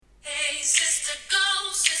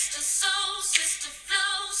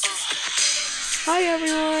Hi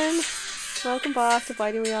everyone! Welcome back to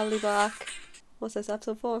Biting Reality Back. What's this,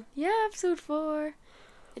 episode 4? Yeah, episode 4.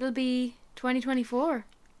 It'll be 2024.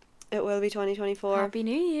 It will be 2024. Happy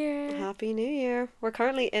New Year. Happy New Year. We're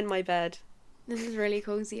currently in my bed. This is really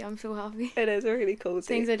cozy. I'm so happy. It is really cozy.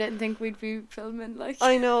 Things I didn't think we'd be filming, like.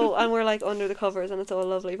 I know, and we're like under the covers and it's all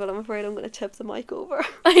lovely, but I'm afraid I'm going to tip the mic over.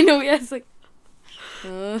 I know, yeah, it's like...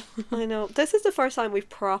 I know. This is the first time we've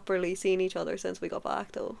properly seen each other since we got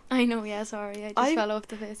back, though. I know, yeah, sorry. I just fell off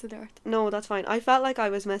the face of the earth. No, that's fine. I felt like I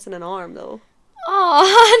was missing an arm, though.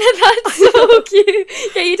 Oh, Hannah, that's so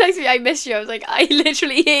cute. Yeah, you texted me, I missed you. I was like, I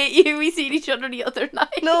literally hate you. We seen each other the other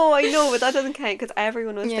night. No, I know, but that doesn't count because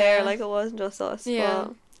everyone was there. Like, it wasn't just us. Yeah.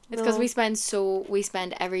 But it's because we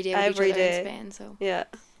spend every day with each other in Spain, so. Yeah.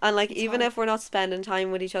 And like, it's even hard. if we're not spending time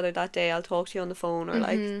with each other that day, I'll talk to you on the phone, or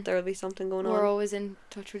like there'll be something going on. We're always in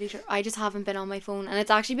touch with each other. I just haven't been on my phone, and it's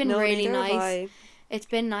actually been really neither have nice. I. It's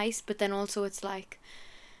been nice, but then also it's like,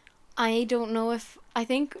 I don't know if, I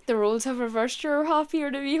think the roles have reversed. You're happier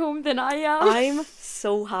to be home than I am. I'm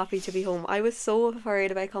so happy to be home. I was so afraid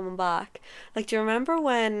about coming back. Like, do you remember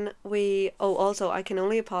when also, I can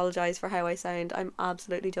only apologise for how I sound. I'm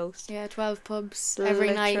absolutely dosed. Yeah, 12 pubs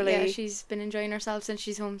every night. Yeah, Literally. she's been enjoying herself since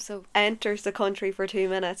she's home, so. Enters the country for 2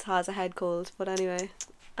 minutes, has a head cold. But anyway.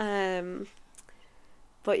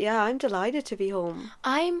 But yeah, I'm delighted to be home.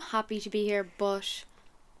 I'm happy to be here, but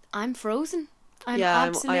I'm frozen. I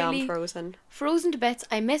am frozen to bits.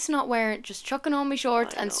 I miss not wearing, just chucking on my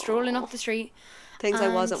shorts and strolling up the street. Things I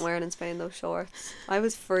wasn't wearing in Spain, those shorts. I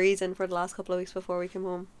was freezing for the last couple of weeks before we came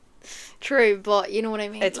home. True, but you know what I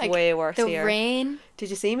mean. It's like, way worse the here. The rain. Did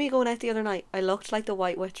you see me going out the other night? I looked like the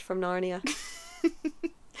White Witch from Narnia.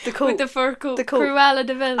 The coat. With the fur coat. The coat. Cruella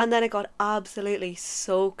de Vil. And then it got absolutely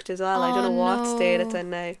soaked as well. I don't know what state it's in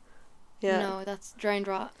now. Yeah. No, that's drained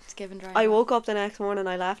rot. It's given dry. I woke up the next morning.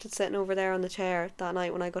 I left it sitting over there on the chair that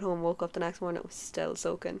night when I got home. Woke up the next morning. It was still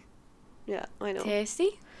soaking. Yeah, I know.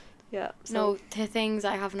 Tasty? Yeah. So. No, to things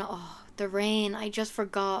I have not. Oh, the rain. I just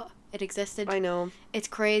forgot it existed. I know. It's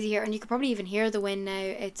crazy here. And you could probably even hear the wind now.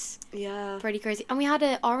 It's pretty crazy. And we had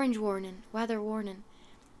an orange warning. Weather warning.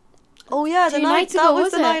 Oh yeah, that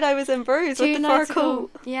was the night I was in Bruges with the fur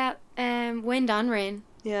coat. Yeah, wind and rain.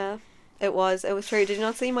 Yeah. It was true. Did you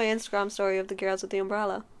not see my Instagram story of the girls with the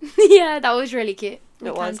umbrella? Yeah, that was really cute.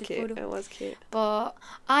 It was cute. But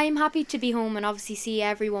I'm happy to be home and obviously see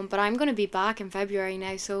everyone, but I'm going to be back in February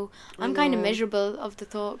now, so I'm kind of miserable of the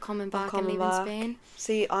thought coming back and leaving Spain.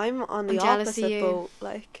 See, I'm on the opposite boat.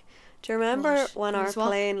 Like, do you remember when our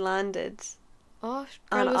plane landed? Oh,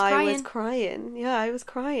 and I was crying. Yeah, I was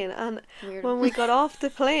crying. And when we got off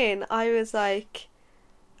the plane, I was like,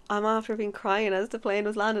 I'm after being crying as the plane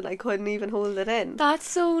was landing. I couldn't even hold it in. That's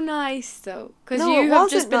so nice, though. Because you have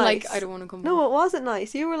just been like, I don't want to come home. No, it wasn't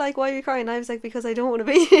nice. You were like, why are you crying? I was like, because I don't want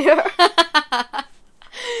to be here.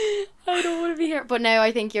 I don't want to be here. But now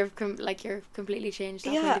I think you're completely changed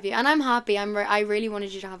that point of view. And I'm happy. I really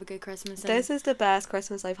wanted you to have a good Christmas. This is the best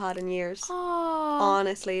Christmas I've had in years. Aww.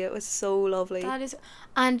 Honestly, it was so lovely. That is.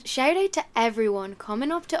 And shout out to everyone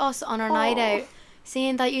coming up to us on our night out,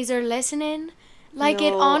 saying that you are listening. Like,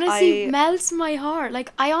 it honestly melts my heart.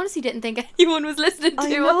 Like, I honestly didn't think anyone was listening to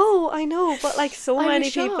us. I know, but like so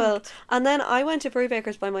many people. And then I went to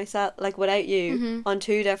Brewbakers by myself, like without you, on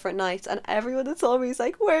 2 different nights, and everyone that saw me was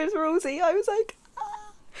like, "Where's Rosie?" I was like,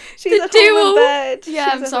 she's at home in bed. Yeah,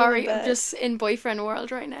 I'm sorry. I'm just in boyfriend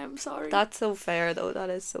world right now. I'm sorry. That's so fair, though. That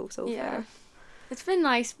is so fair. It's been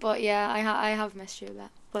nice, but yeah, I have missed you a bit.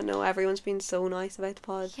 But no, everyone's been so nice about the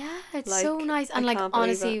pod. Yeah, it's like, so nice. And like,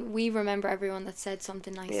 honestly, we remember everyone that said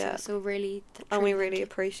something nice to us. So really... And we really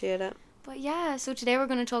appreciate it. But yeah, so today we're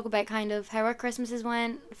going to talk about kind of how our Christmases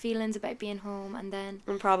went, feelings about being home, and then...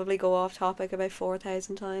 And probably go off topic about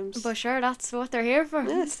 4,000 times. But sure, that's what they're here for.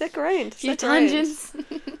 Yeah, stick around. Few tangents.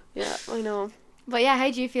 Yeah, I know. But yeah, how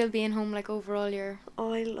do you feel being home, like, overall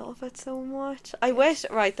Oh, I love it so much. I wish...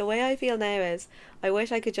 Right, the way I feel now is, I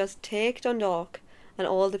wish I could just take Dundalk and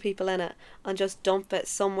all the people in it and just dump it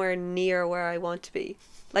somewhere near where I want to be.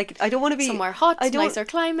 Like, I don't want to be... Somewhere hot, nicer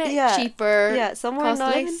climate, cheaper. Yeah, somewhere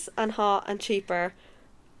nice and hot and cheaper.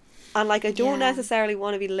 And, like, I don't necessarily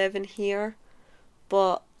want to be living here,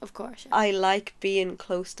 but... Of course, yeah. I like being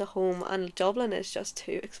close to home, and Dublin is just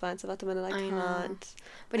too expensive at the minute. I can't.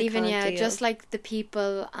 But even deal. Just like the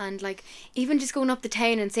people, and like even just going up the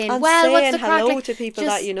town and saying, and "Well, saying what's the crack?" hello to people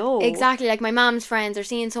that you know. Exactly, like my mum's friends, or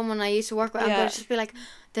seeing someone I used to work with, and they'll just be like,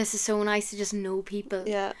 "This is so nice to just know people."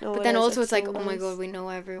 Yeah, no, but then also it's like, so oh my god, we know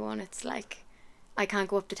everyone. It's like, I can't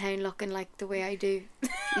go up to town looking like the way I do.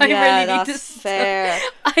 I really need to. Fair.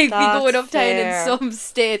 I'd be going uptown in some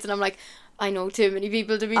states, and I'm like, I know too many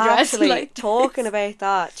people to be dressed Actually, like talking this. about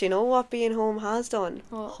that, do you know what being home has done?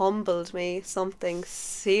 What? Humbled me something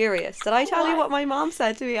serious. Did I tell you What? what my mom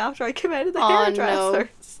said to me after I came out of the Oh,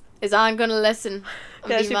 hairdressers? Is Anne gonna listen?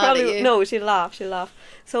 And Yeah, be she mad at probably you? no, she'll laugh. She'll laugh.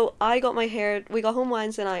 So I got my hair. We got home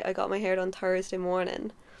Wednesday night. I got my hair done Thursday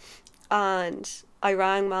morning, and I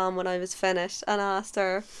rang Mum when I was finished and asked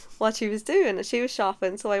her what she was doing. And she was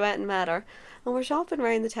shopping, so I went and met her. And we're shopping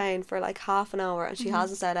around the town for like half an hour, and she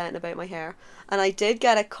hasn't said anything about my hair. And I did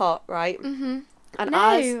get it cut, right? Mm-hmm. And No,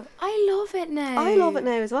 as I love it now. I love it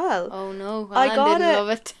now as well. Oh no, I Anne got didn't it. love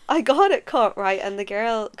it. I got it cut, right? And the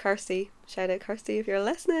girl, Kirsty, shout out Kirsty if you're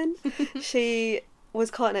listening, she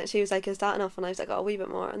was cutting it. She was like, "Is that enough?" And I was like, "Oh, a wee bit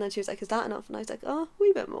more." And then she was like, "Is that enough?" And I was like, "Oh, a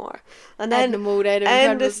wee bit more." And then Edna mode out of end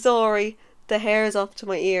incredible. of story. The hair's up to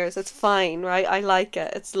my ears. It's fine, right? I like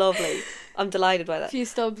it. It's lovely. I'm delighted with A it. few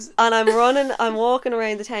stubs. And I'm walking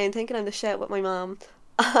around the town thinking I'm the shit with my mum.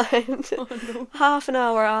 And Oh no. half an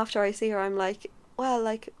hour after I see her, I'm like, "Well,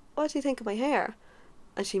 like, what do you think of my hair?"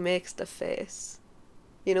 And she makes the face.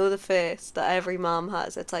 You know the face that every mom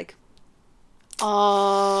has. It's like,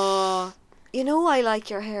 Oh. "You know I like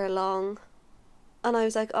your hair long." And I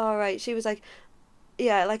was like, "All right." She was like,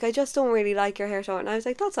 "Yeah, like, I just don't really like your hair short." And I was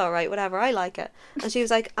like, "That's all right, whatever, I like it." And she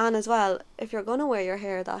was like, "And as well, if you're gonna wear your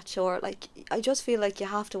hair that short, like, I just feel like you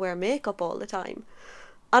have to wear makeup all the time."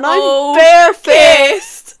 And I'm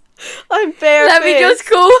barefaced. I'm barefaced. Let me just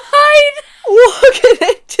go hide. walking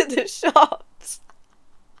into the shops.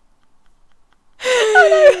 And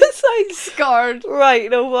I was like, Scarred. right,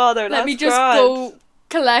 no bother. Let me that's just grand. go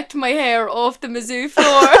collect my hair off the Mizzou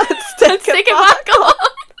floor and Stick stick it it back on.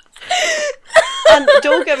 And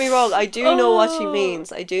don't get me wrong, I do know what she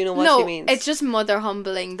means. I do know what she means. No, it's just mother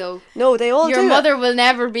humbling though. No, they all Your do mother will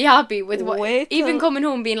never be happy with what. Wait Even till- coming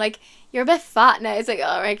home being like, "You're a bit fat now." It's like,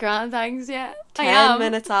 "All right, grand, thanks, yeah, I 10 am."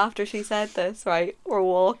 minutes after she said this, right, we're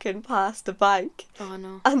walking past the bank Oh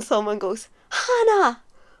no. and someone goes, "Hannah!"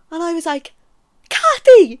 And I was like,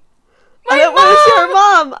 "Kathy!" My And it was mom! your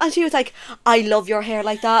mum. And she was like, "I love your hair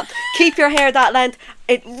like that. Keep your hair that length.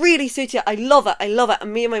 It really suits you. I love it. I love it."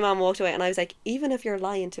 And me and my mum walked away and I was like, even if you're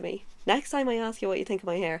lying to me, next time I ask you what you think of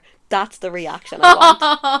my hair, that's the reaction I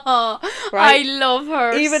want. Right? I love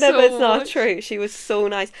her Even so if it's not much. true. She was so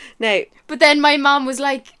nice. Now, But then my mom was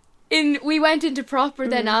like, we went into proper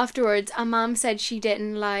then Mm. afterwards, and mom said she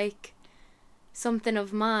didn't like something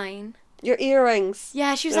of mine. your earrings.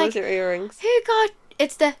 Yeah, she was Those like, are earrings. who got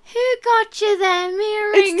you them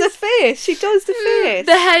earrings? It's the face. She does the face.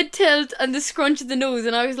 The head tilt and the scrunch of the nose,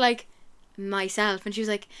 and I was like, myself, and she was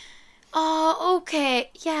like, "Oh, okay,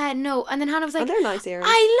 yeah, no." And then Hannah was like, And they're nice earrings.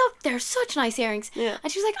 they're such nice earrings. Yeah.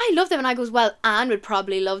 And she was like, "I love them," and I goes, "Well, Anne would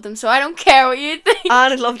probably love them, so I don't care what you think."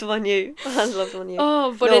 Anne loved them on you. Anne loved them on you.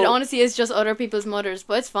 Oh, but No. it honestly is just other people's mothers,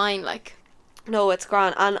 but it's fine, like. No, it's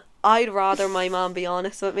grand. And I'd rather my mum be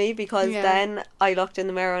honest with me because Yeah. then I looked in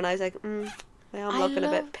the mirror and I was like, I am I looking a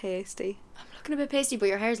love- bit pasty. I'm looking a bit pasty, but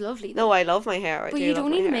your hair's lovely. No, I love my hair. I But do you love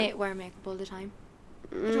don't my need to hair. wear makeup all the time.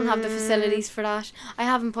 You don't have the facilities for that. I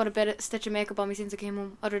haven't put a stitch of makeup on me since I came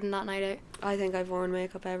home, other than that night out. I think I've worn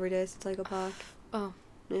makeup every day since I got back. Oh.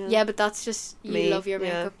 Yeah. Yeah, but that's just, you Me, love your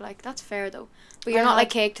yeah. makeup. Like, that's fair, though. But you're I not, had- like,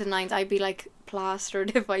 cake to the nines. I'd be, like,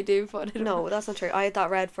 plastered if I do put it No, on. that's not true. I had that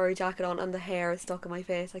red furry jacket on and the hair is stuck in my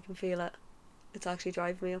face. I can feel it. It's actually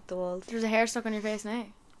driving me up the walls. There's a hair stuck on your face now.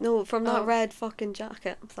 No, from that Oh. red fucking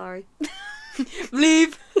jacket. I'm sorry.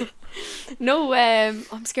 Leave. No,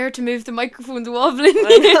 I'm scared to move the microphone's wobbling.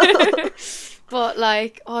 I know. But,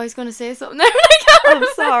 like, I was going to say something there. and I can't I'm remember.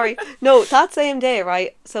 sorry. No, that same day,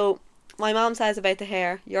 right? So my mum says about the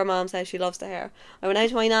hair. Your mum says she loves the hair. I went out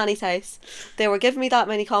to my nanny's house. They were giving me that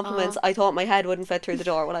many compliments. I thought my head wouldn't fit through the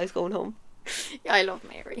door when I was going home. I love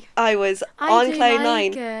Mary. I was I on do cloud like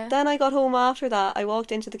nine. it. Then I got home after that. I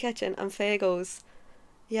walked into the kitchen and Faye goes,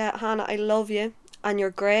 "Yeah, Hannah, I love you and you're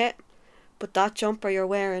great, but that jumper you're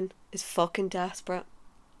wearing is fucking desperate."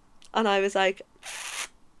 And I was like,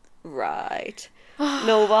 right,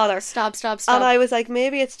 no bother. Stop. And I was like,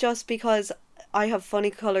 maybe it's just because I have funny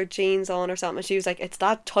coloured jeans on or something. And she was like, "It's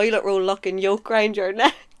that toilet roll looking yoke round your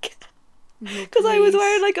neck." Because I was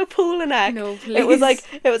wearing like a polo neck. No, It was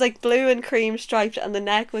please. like blue and cream striped and the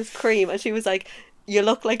neck was cream. And she was like, "You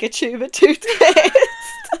look like a tube of toothpaste."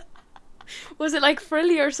 Was it like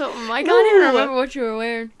frilly or something? I can't No. even remember what you were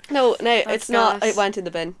wearing. No, That's it's not. gas. It went in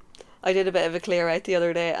the bin. I did a bit of a clear out the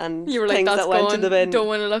other day and You were like, things "That's that went gone. in the bin. Don't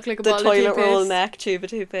want to look like a The bottle toilet of toothpaste." roll neck tube of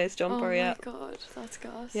toothpaste jumper, Oh yeah. my god, that's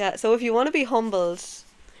gas. Yeah, so if you want to be humbled,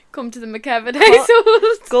 Come to the McKevin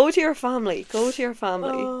household. go to your family. Go to your family.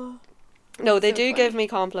 Oh. No, they So do funny. give me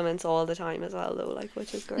compliments all the time as well, though, like,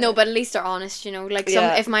 which is great. No, but at least they're honest, you know. Like,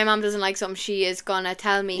 Yeah. if my mum doesn't like something, she is gonna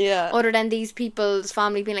tell me. Yeah. Other than these people's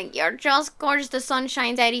family being like, "You're just gorgeous. The sun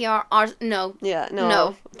shines out of your arse." No. Yeah, no.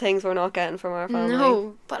 No. Things we're not getting from our family.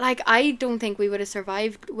 No. But, like, I don't think we would have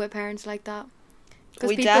survived with parents like that. 'Cause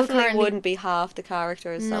We people definitely currently- wouldn't be half the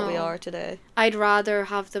characters that we No. are today. I'd rather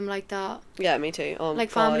have them like that. Yeah, me too. Oh,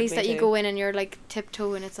 Like, God, families me that you too. go in and you're, like,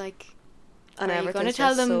 tiptoeing. It's like, And are you going to everything's tell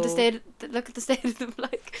just them the so- state, look at the state of them,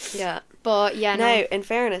 like. Yeah. But, yeah, no. Now, in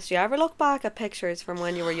fairness, do you ever look back at pictures from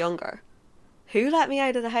when you were younger? Who let me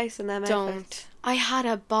out of the house in them outfits? Don't. I had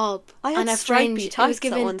a bob. I had and a stripy fringe. It was tights at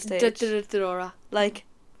given one stage. Dora. Like,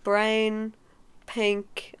 brown,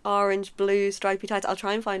 pink, orange, blue, stripy tights. I'll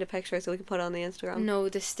try and find a picture so we can put it on the Instagram. No,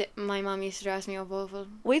 my mum used to dress me up awful.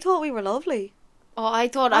 We thought we were lovely. Oh, I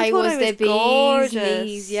thought I I thought was I the was bee's gorgeous.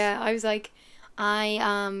 knees. Yeah, I was like, I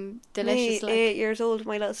am delicious. Me, Like, 8 years old with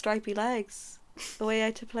my little stripy legs. Away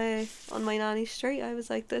out to play on my nanny's street. I was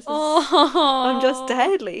like, this is... oh, I'm just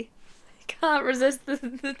deadly. Can't resist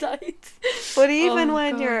the tights. But even Oh,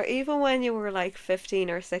 when God. you were like 15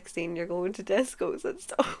 or 16, you're going to discos and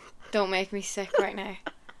stuff. Don't make me sick right now.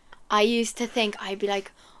 I used to think I'd be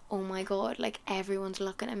like, oh my God, like everyone's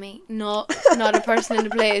looking at me. Not a person in the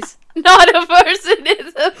place. Not a person in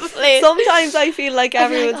the place. Sometimes I feel like I'm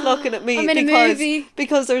like, everyone's "Oh, looking at me I'm in a movie."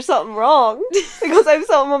 because there's something wrong. Because I have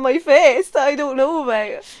something on my face that I don't know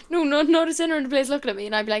about. No, not a sinner in the place looking at me,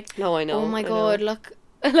 and I'd be like, No, I know. oh my I God, know. look.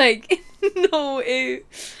 Like, no, ew.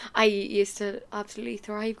 I used to absolutely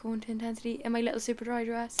thrive going to intensity in my little super dry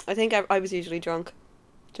dress. I think I was usually drunk,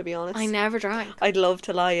 to be honest. I never drank. I'd love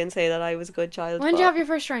to lie and say that I was a good child. When did but you have your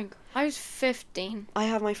first drink? I was 15. I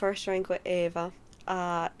had my first drink with Ava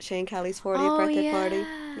at Shane Kelly's 40th Oh, birthday yeah. party.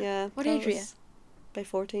 Yeah. What that age were you? was By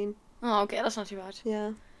 14. Oh, okay, that's not too bad.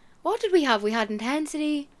 Yeah. What did we have? We had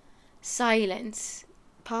intensity, silence,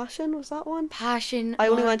 Passion, was that one? passion. I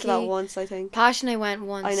only went to that Marquee. once, I think. Passion, I went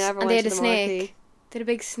once. I never and went they had to a the snake. Marquee. They had a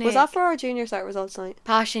big snake. Was that for our junior cert results night?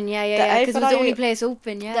 Passion? Yeah, The yeah, because it was outfit the only I- place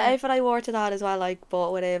open. Yeah. The outfit I wore to that as well, like,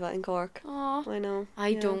 bought with Ava in Cork. Aw. I know. I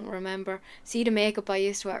yeah. don't remember. See the makeup I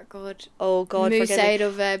used to wear. God. Oh, God, Moose forgive me. out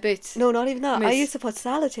of boots. No, not even that. I Mousse. used to put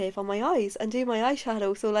sellotape on my eyes and do my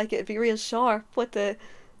eyeshadow so, like, it'd be real sharp with the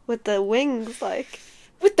wings, like.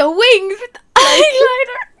 With the wings, with the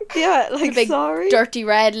eyeliner. Yeah, The like, big sorry. dirty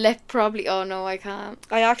red lip, probably. Oh no, I can't.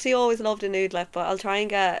 I actually always loved a nude lip, but I'll try and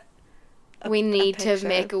get We need to picture.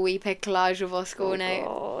 make a wee pic collage of us going out.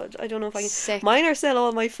 God, I don't know if I can. Sick. Mine are still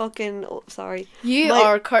all my fucking. Oh, sorry. You My-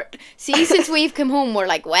 are See, since we've come home, we're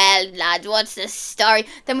like, well, lads, what's the story?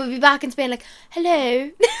 Then we'll be back in Spain, like,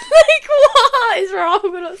 hello. Like, what is wrong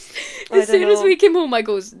with us? I As don't soon as know. we came home, I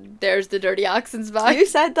goes, there's the dirty accents back. You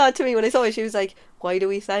said that to me when I saw it. She was like, "Why do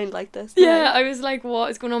we sound like this?" Yeah, I was like,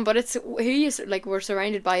 what is going on? But it's who you like. We're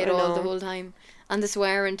surrounded by it I all the know. whole time, and the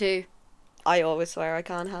swearing too. I always swear. I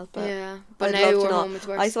can't help it. Yeah, but I'd now love to we're not. home. It's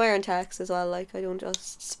worse. I swear in text as well. Like, I don't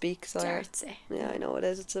just speak swear. Dirty. Yeah, I know it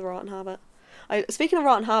is. It's a rotten habit. Speaking of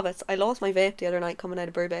rotten habits, I lost my vape the other night coming out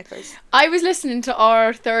of Brewbaker's. I was listening to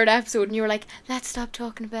our third episode, and you were like, "Let's stop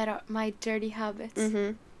talking about my dirty habits."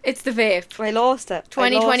 Mhm. It's the vape. I lost it.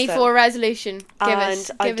 2024 resolution. Give And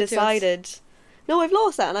it. I've Give it to us. decided. No, I've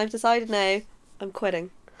lost it, and I've decided now I'm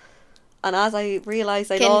quitting. And as I realised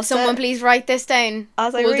I Can lost someone it, please write this down?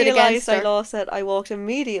 as I Hold it realised against I her. lost it, I walked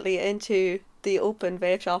immediately into the open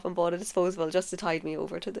vape shop and bought a disposable just to tide me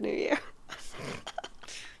over to the new year.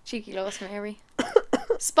 Cheeky lost Mary.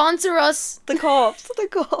 Sponsor us. The coughs, the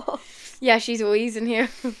coughs. Yeah, she's always in here.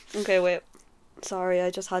 Okay, wait. Sorry, I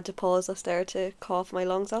just had to pause us there to cough my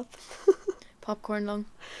lungs up. Popcorn lung.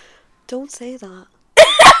 Don't say that.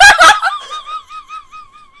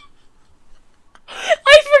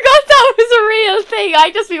 I forgot that was a real thing.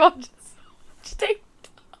 I just wanted to take.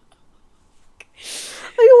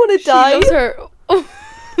 I don't want to She die. loves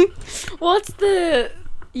her. What's the?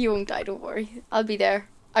 You won't die. Don't worry. I'll be there.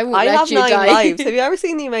 I won't I let have you 9 die. lives. Have you ever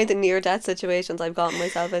seen the amount of near-death situations I've gotten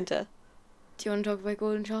myself into? Do you want to talk about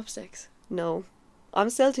golden chopsticks? No. I'm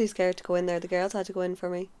still too scared to go in there. The girls had to go in for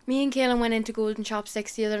me. Me and Kaelin went into golden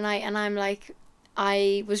chopsticks the other night, and I'm like,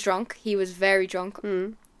 I was drunk. He was very drunk.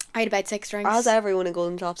 Mm. I had about 6 drinks. As everyone in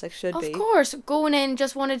Golden Chopstick should be. Of course, going in,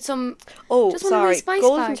 just wanted some. Oh, Just want a wee sorry. spice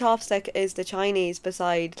Golden bag. Chopstick is the Chinese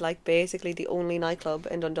beside, like, basically the only nightclub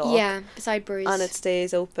in Dundalk. Yeah, beside Brews. And it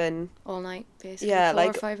stays open. all night, basically. Yeah, 4 like,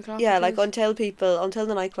 or 5 o'clock. yeah, it like closed. until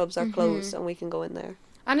the nightclubs are Mhm. closed and we can go in there.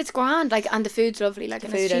 And it's grand, like, and the food's lovely, like, The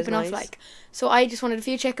and it's food cheap is enough, nice. like. So I just wanted a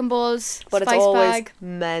few chicken balls, But spice it's always bag,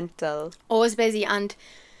 mental. always busy, and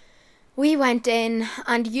we went in,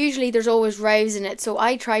 and usually there's always rows in it, so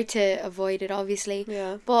I try to avoid it, obviously.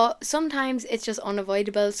 Yeah. But sometimes it's just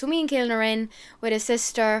unavoidable. So me and Kaelin are in with his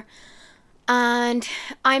sister, and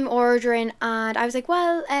I'm ordering, and I was like,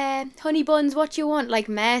 well, honey buns, what you want? Like,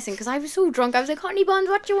 messing, because I was so drunk. I was like, honey buns,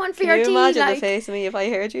 what you want for your tea? Can you imagine like, the face of me if I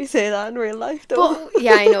heard you say that in real life, though? But,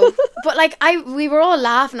 yeah, I know. But, like, we were all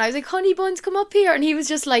laughing. I was like, honey buns, come up here. And he was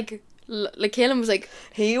just like Kaelin was like...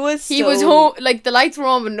 He was home. Like, the lights were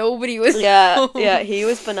on, but nobody was home. Yeah, he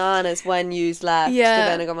was bananas when you left the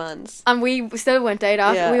Vinegar Man's. And we still went out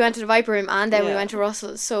after. Yeah. We went to the Viper Room, and then we went to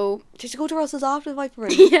Russell's. So... Did you go to Russell's after the Viper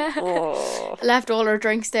Room? Yeah. Oh. Left all our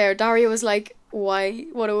drinks there. Daria was like, why?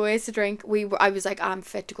 What a waste of drink. I was like, I'm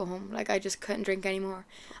fit to go home. Like, I just couldn't drink anymore.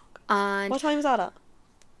 And... What time was that at?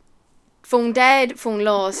 Phone dead, phone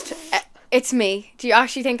lost. It's me. Do you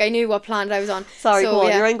actually think I knew what planet I was on? Sorry, go on.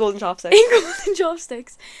 Yeah. You're in Golden Chopsticks. In Golden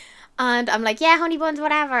Chopsticks. And I'm like, yeah, honey buns,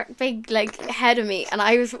 whatever. Big, like, head of me. And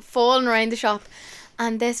I was falling around the shop.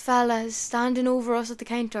 And this fella is standing over us at the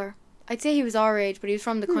counter. I'd say he was our age, but he was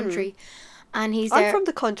from the country. And he's there. I'm from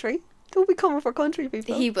the country. Don't be coming for country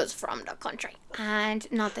people. He was from the country. And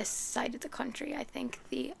not this side of the country. I think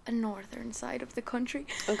the northern side of the country.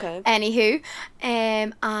 Okay. Anywho.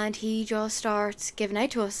 And he just starts giving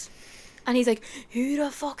out to us. And he's like, who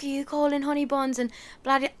the fuck are you calling honey buns? And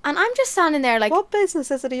blah, blah. And I'm just standing there like... What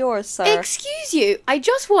business is it of yours, sir? Excuse you, I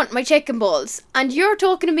just want my chicken balls. And you're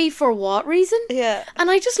talking to me for what reason? Yeah.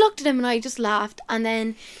 And I just looked at him and I just laughed. And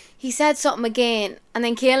then he said something again. And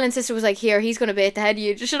then Kaelin's sister was like, here, he's going to bait the head of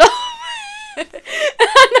you. Just shut up. And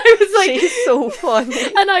I was like... She's so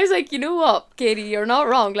funny. And I was like, you know what, Katie, you're not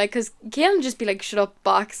wrong. Like, because Kaelin just be like, shut up,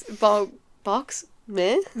 box?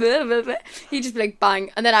 Me? He'd just be like,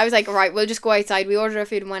 bang. And then I was like, right, we'll just go outside. We ordered our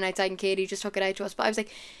food and went outside, and Katie just took it out to us. But I was like,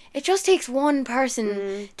 it just takes one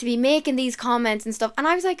person to be making these comments and stuff. And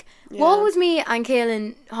I was like, what was me and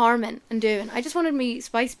Kaelin harming and doing? I just wanted me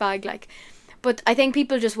spice bag, like. But I think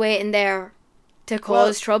people just waiting there to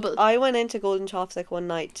cause trouble. I went into Golden Chopstick one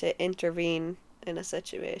night to intervene in a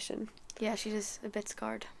situation. Yeah, she was a bit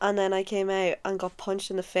scarred. And then I came out and got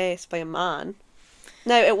punched in the face by a man.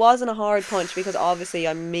 Now, it wasn't a hard punch because obviously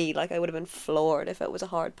I'm me. Like, I would have been floored if it was a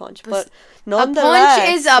hard punch. But nonetheless... A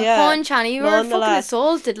punch is a punch, honey. You were fucking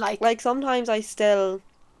assaulted, like. Like, sometimes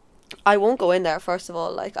I won't go in there, first of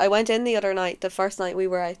all. Like, I went in the other night, the first night we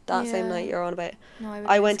were out, that same night you're on about. No,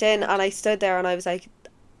 I went in and I stood there and I was like,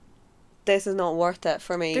 this is not worth it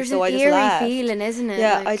for me. There's so an I just eerie left. feeling, isn't it?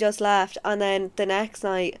 Yeah, like, I just left. And then the next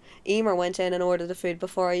night, Emer went in and ordered the food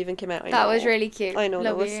before I even came out. That was really cute. I know,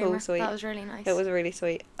 that was Emer. so sweet. That was really nice. It was really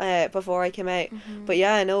sweet. Before I came out. But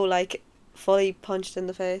yeah, I know, like, fully punched in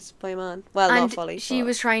the face by a man. Well, not fully. She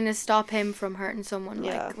was trying to stop him from hurting someone,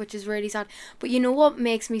 like, which is really sad. But you know what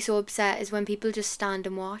makes me so upset is when people just stand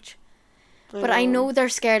and watch. But I know they're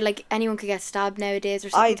scared, like, anyone could get stabbed nowadays or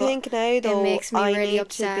something. I think now, though, it makes me really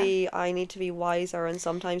upset. I need to be wiser, and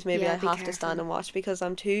sometimes maybe I have to stand and watch because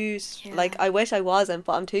I'm too... Yeah. Like, I wish I wasn't,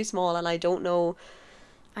 but I'm too small and I don't know...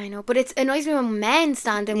 I know, but it annoys me when men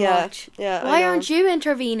stand and watch. Yeah, why aren't you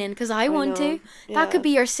intervening? Because I want to. Yeah. That could be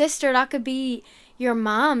your sister, that could be your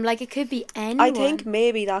mom, like, it could be anyone. I think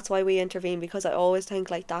maybe that's why we intervene, because I always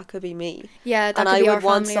think, like, that could be me. Yeah, that and could I be would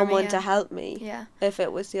want someone to help me. Yeah. If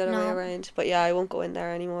it was the other way around. But yeah, I won't go in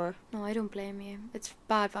there anymore. No, I don't blame you. It's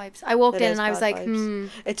bad vibes. I walked in and I was like,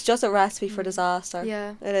 It's just a recipe for disaster.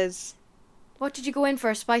 Yeah. It is. What did you go in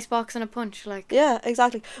for? A spice box and a punch? Like. Yeah,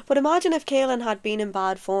 exactly. But imagine if Kaelin had been in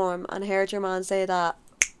bad form and heard your man say that,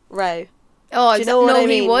 row. Oh, you know what I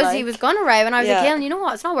mean? He was gonna row, and I was like, Kaelin, you know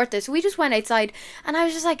what, it's not worth it. So we just went outside, and I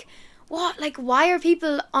was just like, what, like, why are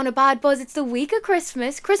people on a bad buzz? It's the week of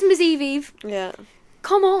Christmas Eve. Yeah.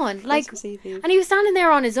 Come on, like, Christmas Eve. And he was standing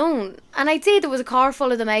there on his own, and I'd say there was a car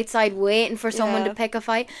full of them outside waiting for someone to pick a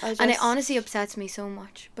fight, and it honestly upsets me so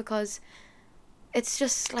much, because it's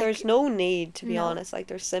just like... There's no need, to be honest, like,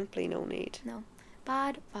 there's simply no need. No.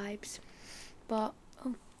 Bad vibes. But,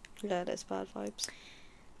 yeah, it is bad vibes.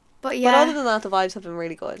 But yeah. But other than that, the vibes have been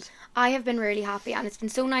really good. I have been really happy, and it's been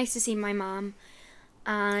so nice to see my mum.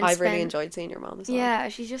 And I've really enjoyed seeing your mum as well. Yeah,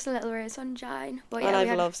 she's just a little ray of sunshine. But yeah, and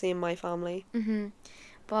I've loved seeing my family.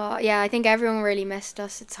 But yeah, I think everyone really missed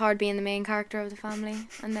us. It's hard being the main character of the family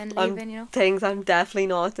and then leaving, you know. I'm definitely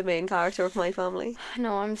not the main character of my family.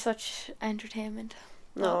 No, I'm such entertainment.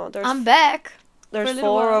 No, I'm back. There's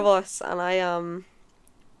 4 of us, and I am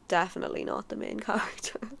definitely not the main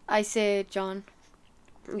character. I say John.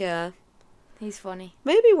 Yeah. He's funny.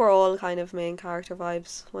 Maybe we're all kind of main character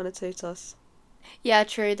vibes when it suits us. Yeah,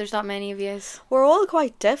 true. There's not many of yous. We're all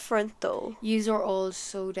quite different though. Yous are all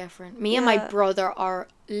so different. Me and my brother are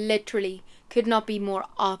literally could not be more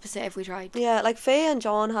opposite if we tried. Yeah, like Faye and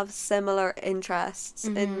John have similar interests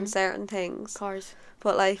in certain things. Cars.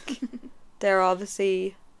 But like, they're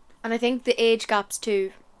obviously... And I think the age gaps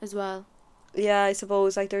too, as well. Yeah, I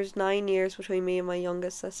suppose, like, there's 9 years between me and my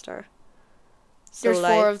youngest sister. So, There's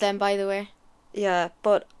 4 of them, by the way. Yeah,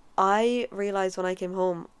 but I realised when I came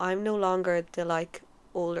home, I'm no longer the, like,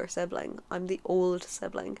 older sibling. I'm the old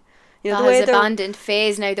sibling. You know, that the way has abandoned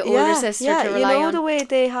phase now, the older sister to rely on. The way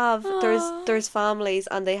they have, there's families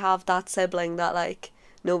and they have that sibling that, like,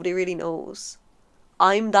 nobody really knows.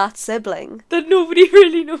 I'm that sibling. That nobody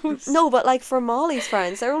really knows. No, but like for Molly's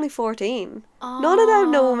friends, they're only 14. None of them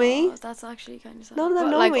know me. That's actually kind of sad. None of them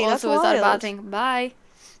know me. That's also, wild. is that a bad thing? Bye.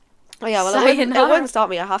 Oh yeah, well it wouldn't stop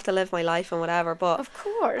me. I have to live my life and whatever. But of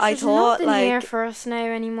course, I thought nothing like here for us now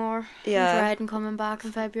anymore. Yeah, I'm dreading coming back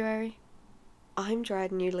in February. I'm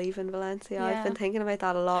dreading you leaving Valencia. Yeah. I've been thinking about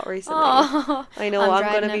that a lot recently. Oh, I know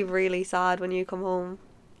I'm gonna be really sad when you come home.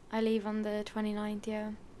 I leave on the 29th, yeah.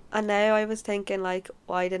 And now I was thinking, like,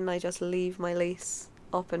 why didn't I just leave my lease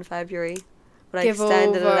up in February? But I Give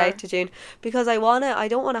extended over. it out to June. Because I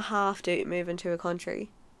don't want to have to move into a country.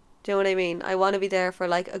 Do you know what I mean? I want to be there for,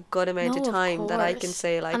 like, a good amount of time that I can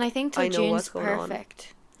say, like, and I think till I know June's what's going perfect.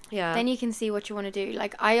 on. Yeah. Then you can see what you want to do.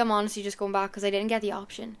 Like, I am honestly just going back because I didn't get the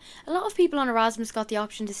option. A lot of people on Erasmus got the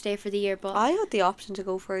option to stay for the year, but... I had the option to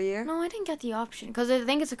go for a year. No, I didn't get the option. Because I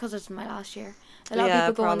think it's because it's my last year. A lot of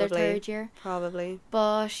people go on their 3rd year. Probably.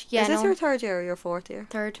 But, yeah, Is this your 3rd year or your 4th year?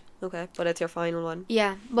 3rd. Okay, but it's your final one.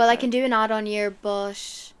 Yeah. Well, okay. I can do an add-on year,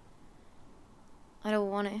 but... I don't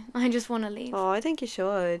want to. I just want to leave. Oh, I think you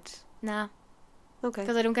should. Nah. Okay.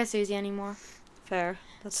 Because I don't get Susie anymore. Fair.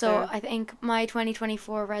 That's so fair. I think my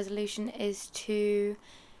 2024 resolution is to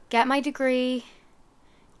get my degree,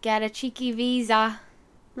 get a cheeky visa.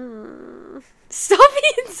 Stop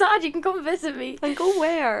being sad. You can come visit me. And go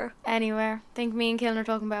where? Anywhere. I think me and Killen are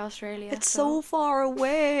talking about Australia. It's so far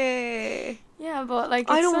away. Yeah, but like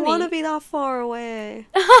it's I don't want to sunny. be that far away.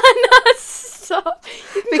 No, stop.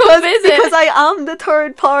 You can Because come visit. because I am the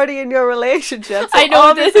third party in your relationship. So I know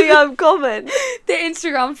obviously I'm coming. The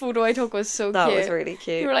Instagram photo I took was so That cute. was really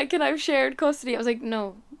cute. You were like, "Can I have shared custody?" I was like,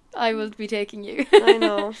 "No, I will be taking you." I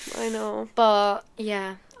know. But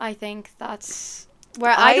yeah, I think that's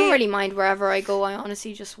where I don't really mind wherever I go. I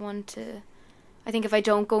honestly just want to. I think if I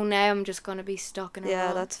don't go now, I'm just gonna be stuck in a Yeah,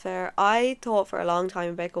 rut. that's fair. I thought for a long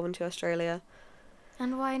time about going to Australia.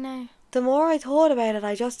 And why now? The more I thought about it,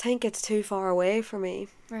 I just think it's too far away for me.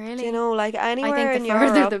 Really? Do you know, like anywhere I in think the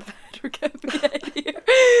further Europe. the better. Get me out of here.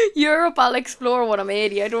 Europe, I'll explore when I'm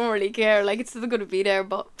 80. I don't really care. Like, it's still going to be there,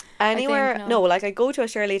 but Anywhere, no. no, like I go to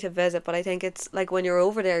Australia to visit, but I think it's like when you're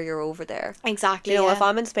over there, you're over there. Exactly. You know, yeah. if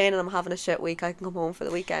I'm in Spain and I'm having a shit week, I can come home for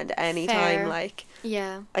the weekend anytime. Fair. Like,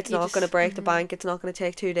 yeah, it's you not just- going to break the bank. It's not going to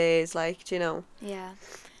take 2 days. Like, do you know? Yeah.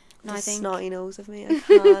 No, The I think snotty nose of me. I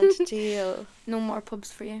can't deal. no more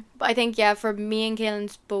pubs for you. But I think, yeah, for me and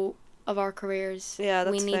Kaelin's both of our careers, Yeah,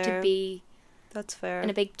 we that's need fair. to be That's fair.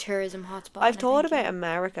 in a big tourism hotspot. I've and I thought think, about yeah.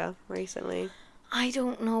 America recently I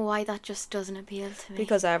don't know why that just doesn't appeal to me.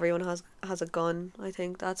 because everyone has a gun. I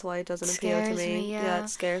think that's why it doesn't appeal to Scares me. me, yeah. It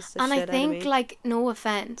scares the and shit I out of think, me. like, no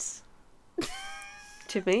offense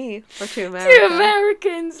To me or to America. to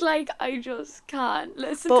Americans, like, I just can't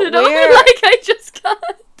listen But to them. we're- Like, I just can't.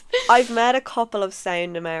 I've met a couple of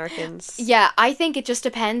sound Americans. Yeah, I think it just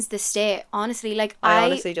depends the state. Honestly, like I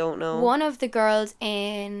honestly don't know. One of the girls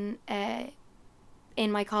in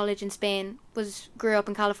my college in Spain grew up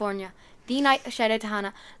in California. Shout out to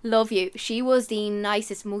Hannah, love you. She was the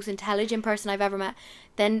nicest, most intelligent person I've ever met.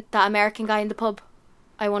 Then that American guy in the pub,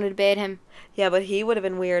 I wanted to bait him. Yeah, but he would have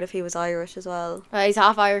been weird if he was Irish as well. He's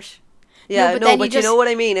half Irish. Yeah, but then but you know what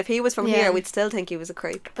I mean? If he was from Yeah. here, we'd still think he was a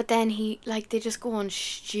creep. But then they just go on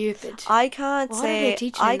stupid. I can't What are they say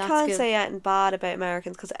teaching I in that can't school? say anything bad about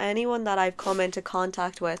Americans because anyone that I've come into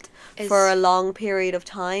contact with Is- for a long period of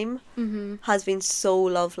time has been so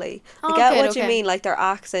lovely. I get good, what you okay. mean. Like their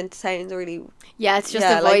accent sounds really. Yeah, it's just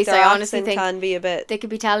yeah, the like voice. their I honestly accent think can be a bit. they could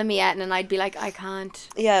be telling me it, and I'd be like, I can't.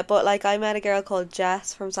 Yeah, but like I met a girl called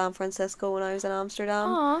Jess from San Francisco when I was in Amsterdam.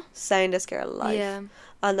 Aw. Soundest girl alive. Yeah.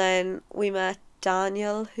 And then we met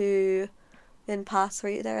Daniel, who in Pass, were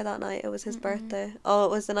you there that night? It was his birthday. Oh,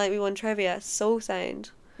 it was the night we won trivia. So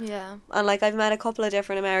sound. Yeah. And like I've met a couple of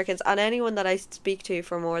different Americans, and anyone that I speak to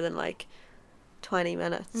for more than like 20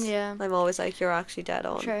 minutes, Yeah. I'm always like, you're actually dead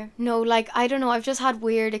on. Sure. No, like, I don't know. I've just had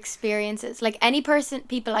weird experiences. Like,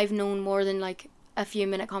 people I've known more than, like, a few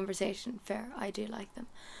minute conversation, fair. I do like them.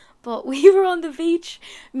 But we were on the beach,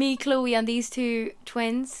 me, Chloe, and these two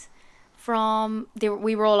twins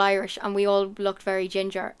we were all Irish, and we all looked very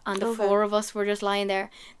ginger, and the four of us were just lying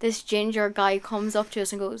there. This ginger guy comes up to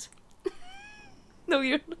us and goes, no,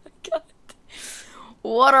 you're not.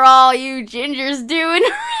 What are all you gingers doing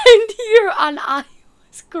around here? And I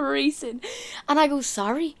was creasing. And I go,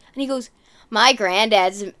 sorry. And he goes, my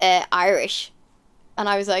granddad's Irish. And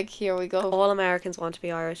I was like, here we go. All Americans want to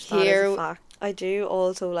be Irish. That is a fact. I do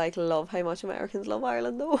also love how much Americans love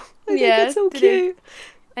Ireland, though. I think it's so cute.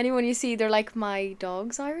 Anyone you see, they're like, my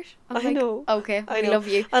dog's Irish. I know. Okay, I love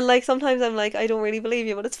you. And like sometimes I'm like, I don't really believe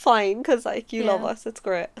you, but it's fine because like you love us. It's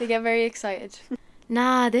great. They get very excited.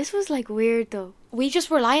 Nah, this was like weird though. We just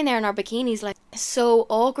were lying there in our bikinis, like so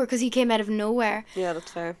awkward because he came out of nowhere. Yeah,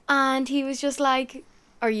 that's fair. And he was just like,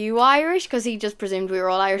 are you Irish? Because he just presumed we were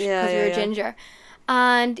all Irish because we were ginger.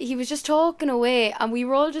 And he was just talking away, and we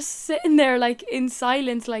were all just sitting there like in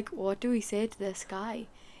silence, like, what do we say to this guy?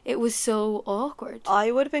 It was so awkward.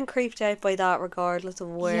 I would have been creeped out by that regardless of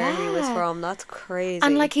where he was from. That's crazy.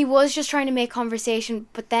 And like he was just trying to make conversation,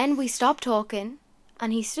 but then we stopped talking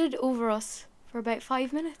and he stood over us for about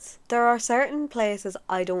 5 minutes. There are certain places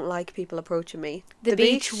I don't like people approaching me. The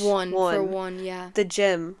beach for one, yeah. The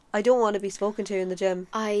gym. I don't want to be spoken to in the gym.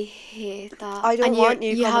 I hate that. I don't want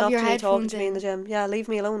you coming up to me talking to me in the gym. Yeah, leave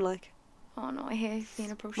me alone, like. Oh no, I hate being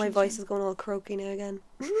approached. My voice is going all croaky now again.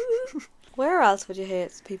 Where else would you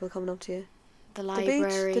hate people coming up to you? The library.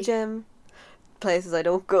 The beach, the gym. Places I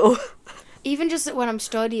don't go. Even just when I'm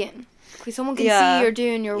studying. Because someone can see you're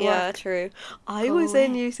doing your work. Yeah, true. I was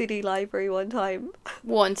in UCD library one time.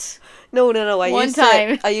 Once. No.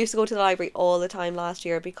 I used to go to the library all the time last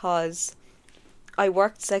year because I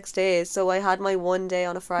worked 6 days. So I had my one day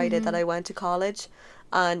on a Friday that I went to college.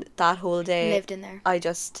 And that whole day... lived in there. I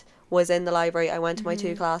just was in the library. I went to my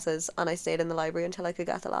 2 classes and I stayed in the library until I could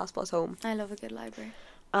get the last bus home. I love a good library.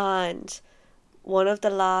 And one of the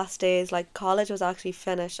last days, like, college was actually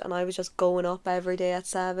finished and I was just going up every day at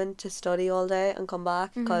 7 to study all day and come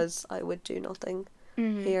back because I would do nothing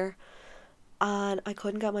here. And I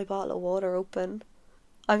couldn't get my bottle of water open.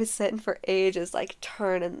 I was sitting for ages, like,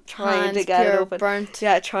 trying to get it open. Burnt.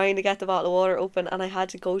 Yeah, trying to get the bottle of water open, and I had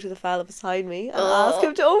to go to the fella beside me and ask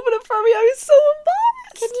him to open it for me. I was so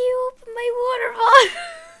embarrassed. Can you open my water bottle?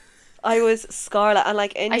 I was scarlet, and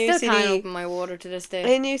like in UCD, I still can't open my water to this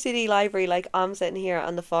day. In UCD library, like I'm sitting here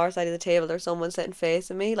on the far side of the table, there's someone sitting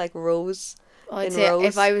facing me, like rows. I'd say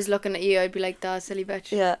if I was looking at you, I'd be like, "That silly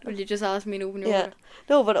bitch." Yeah. Would you just ask me to open your water?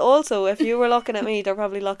 No, but also if you were looking at me, they're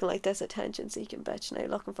probably looking like this attention-seeking bitch now,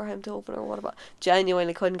 looking for him to open her water bottle.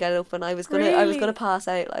 Genuinely couldn't get it open. I was gonna pass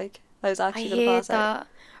out. Like I was actually gonna pass out.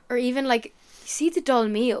 Or even like, see the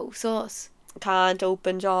Dolmio sauce. Can't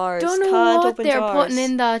open jars. Don't know what they're putting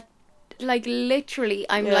in that. Like literally,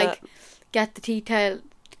 I'm like, get the tea towel.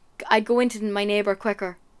 I'd go into my neighbour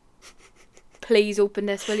quicker. Please open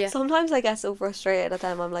this, will you? Sometimes I get so frustrated at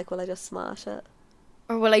them. I'm like, will I just smash it?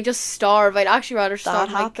 Or will I just starve? I'd actually rather starve.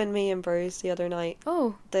 That happened me and Bruce the other night.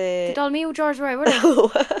 Oh, the Dolmio jars were out, were they?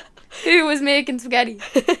 Oh. Who was making spaghetti?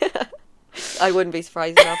 I wouldn't be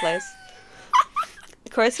surprised in that place.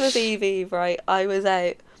 Christmas Eve, right? I was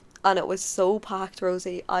out and it was so packed,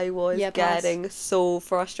 Rosie. I was getting so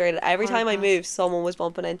frustrated. Every time I moved, someone was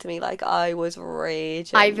bumping into me. Like, I was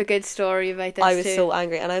raging. I have a good story about this. I was so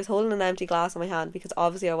angry. And I was holding an empty glass in my hand because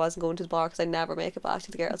obviously I wasn't going to the bar because I'd never make it back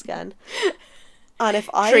to the girls again. And if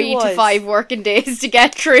I 3 to 5 working days to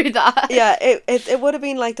get through that. Yeah, it would have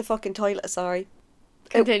been like the fucking toilet, sorry.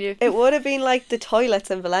 Continue. It would have been like the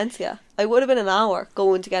toilets in Valencia. I would have been an hour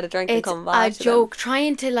going to get a drink and come back. It's a joke,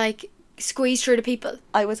 trying to like squeeze through the people.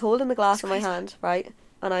 I was holding the glass in my hand, right?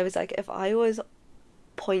 And I was like, if I was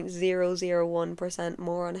 0.001%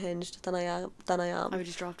 more unhinged than I am, I would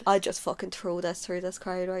just drop it. I'd just fucking throw this through this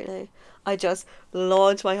crowd right now. I just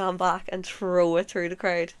launch my hand back and throw it through the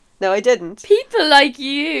crowd. No, I didn't. People like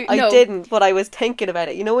you. I didn't, but I was thinking about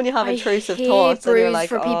it. You know when you have intrusive thoughts and you're like,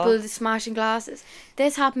 for people smashing glasses.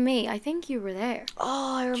 This happened to me. I think you were there.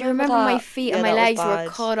 Oh, I remember. Do you remember that? My feet and my legs were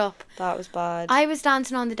cut up? That was bad. I was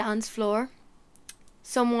dancing on the dance floor.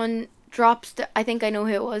 Someone drops I think I know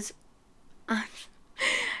who it was. And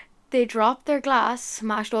they dropped their glass,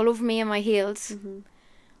 smashed all over me and my heels. Mm-hmm.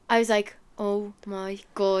 I was like, oh my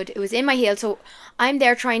God. It was in my heels. So I'm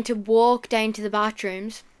there trying to walk down to the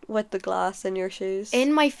bathrooms. With the glass in your shoes?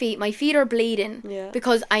 In my feet. My feet are bleeding. Yeah.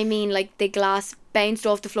 Because, I mean, like, the glass bounced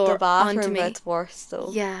off the floor the onto me. It's worse, though.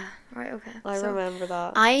 Yeah. Right, okay. I remember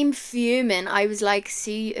that. I'm fuming. I was like,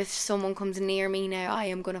 see, if someone comes near me now,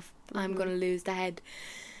 I'm gonna lose the head.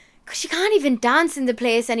 Because you can't even dance in the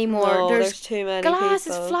place anymore. No, there's too many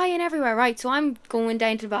glasses people. flying everywhere. Right, so I'm going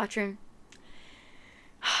down to the bathroom.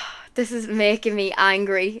 This is making me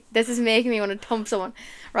angry. This is making me want to thump someone.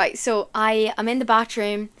 Right, so I am in the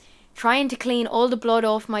bathroom trying to clean all the blood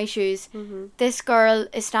off my shoes. Mm-hmm. This girl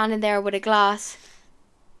is standing there with a glass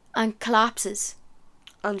and collapses.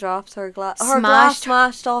 And drops her glass. Her glass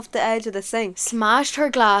smashed off the edge of the sink. Smashed her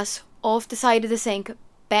glass off the side of the sink.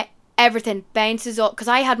 Everything bounces up because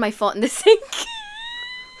I had my foot in the sink.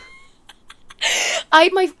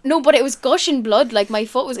 But it was gushing blood. Like, my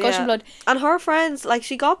foot was gushing blood. And her friends, like,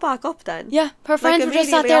 she got back up then. Yeah, her friends were just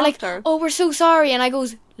sat there after. like, oh, we're so sorry. And I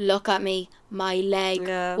goes, look at me. My leg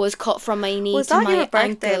was cut from my knee to my ankle. Was that your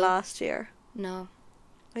birthday last year? No.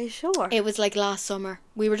 Are you sure? It was like last summer.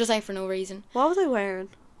 We were just out for no reason. What was I wearing?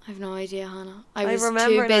 I have no idea, Hannah. I was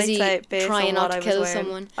too busy trying not to kill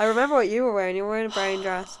someone. I remember what you were wearing. You were wearing a brown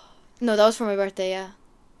dress. No, that was for my birthday, yeah.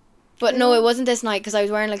 But no, it wasn't this night because I was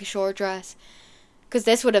wearing like a short dress. Because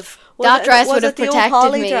this would have... That dress would have protected me. Was it the old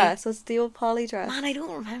Polly dress? Was it the old Polly dress? Man, I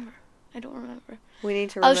don't remember. We need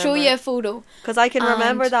to remember. I'll show you a photo. Because I can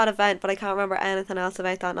remember that event, but I can't remember anything else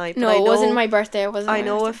about that night. But no, it wasn't my birthday. It wasn't. I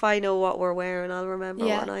know if I know what we're wearing, I'll remember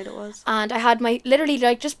what night it was. And I had literally,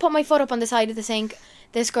 like, just put my foot up on the side of the sink.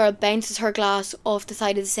 This girl bounces her glass off the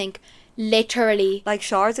side of the sink. Literally. Like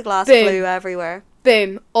shards of glass flew everywhere.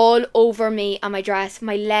 Boom. All over me and my dress.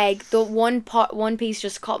 My leg. The one piece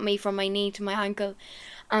just cut me from my knee to my ankle.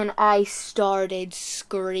 And I started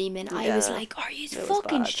screaming. Yeah, I was like, are you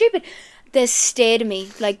fucking stupid? This stayed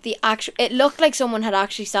me. Like, it looked like someone had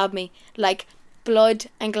actually stabbed me. Like, blood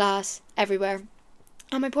and glass everywhere.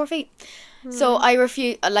 On my poor feet. So I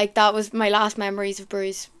refuse. Like, that was my last memories of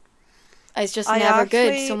Bruce. It's just never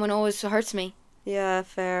good. Someone always hurts me. Yeah,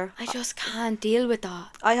 fair. I just can't deal with that.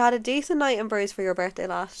 I had a decent night in Bruce for your birthday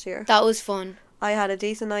last year. That was fun. I had a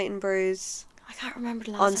decent night in Bruce. I can't remember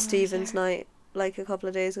the last on Stephen's night, like a couple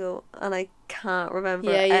of days ago, and I can't remember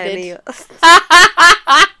any. Did.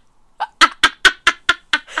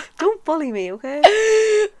 Don't bully me, okay?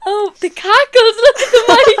 Oh, the cackles! Look at the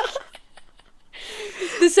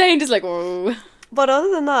mic. The sound is like, whoa. But other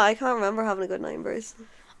than that, I can't remember having a good night in Bruce.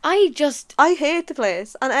 I hate the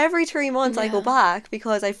place, and every 3 months I go back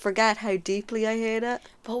because I forget how deeply I hate it.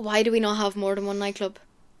 But why do we not have more than one nightclub?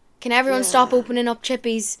 Can everyone stop opening up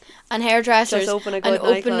chippies and hairdressers and open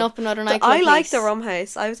up another nightclub? I like the Rum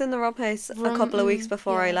House. I was in the Rum House a couple of weeks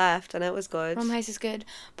before I left, and it was good. Rum House is good,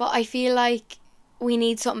 but I feel like we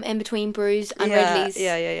need something in between Brews and Ridley's.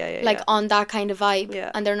 Yeah. Like on that kind of vibe,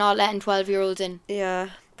 and they're not letting 12-year-olds in. Yeah,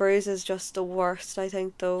 Brews is just the worst, I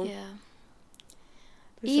think, though. Yeah.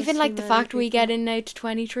 Even like the fact we get in now to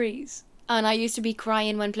 23s. And I used to be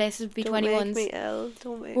crying when places would be 21s. Don't make me ill.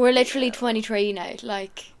 We're literally 23 now.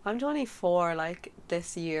 Like, I'm 24, like,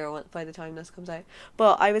 this year by the time this comes out.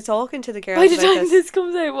 But I was talking to the girls by the time this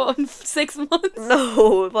comes out, what, in 6 months?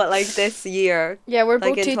 No, but like this year. Yeah, we're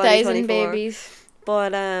both 2000 babies.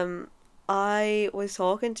 But I was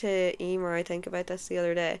talking to Emer, I think, about this the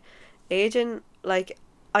other day. Aging, like,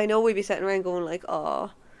 I know we'd be sitting around going like,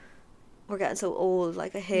 oh, we're getting so old,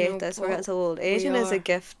 like, I hate this, we're getting so old. Aging is a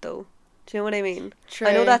gift, though. Do you know what I mean? True.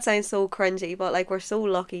 I know that sounds so cringy, but like, we're so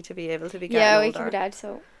lucky to be able to be getting older. Yeah, we could be dead,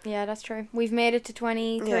 so yeah, that's true. We've made it to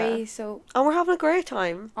 23, so... And we're having a great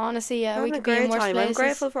time. Honestly, yeah, we could be in in worse places. I'm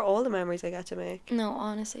grateful for all the memories I get to make. No,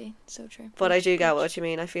 honestly, so true. But I do get what you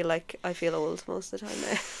mean. I feel like I feel old most of the time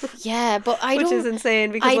now. Yeah, but which is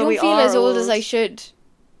insane, because I don't feel as old as I should.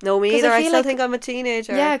 No, me either. I still think I'm a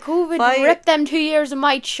teenager. Yeah, COVID ripped them 2 years of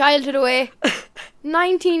my childhood away.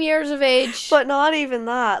 19 years of age. But not even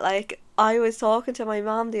that. Like, I was talking to my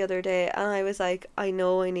mom the other day, and I was like, I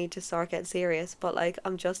know I need to start getting serious, but like,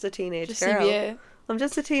 I'm just a teenage girl. Yeah. I'm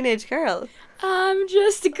just a teenage girl. I'm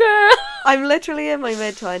just a girl. I'm literally in my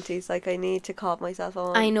mid-20s. Like, I need to cop myself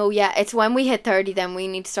on. I know, yeah. It's when we hit 30 then we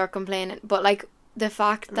need to start complaining. But like, the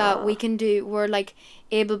fact that we're like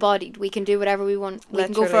able-bodied, we can do whatever we want. We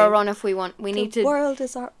can go for a run if we want. The world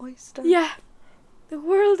is our oyster. Yeah. The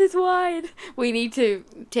world is wide. We need to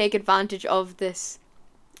take advantage of this.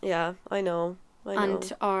 Yeah, I know.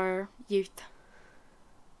 And our youth.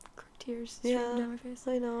 Tears down my face.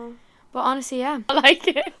 I know. But honestly, yeah. I like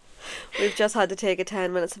it. We've just had to take a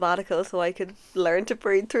 10-minute sabbatical so I could learn to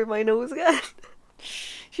breathe through my nose again.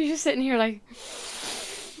 She's just sitting here like...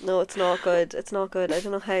 No, it's not good. It's not good. I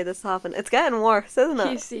don't know how this happened. It's getting worse, isn't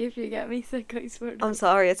it? You see if you get me sick, I swear. I'm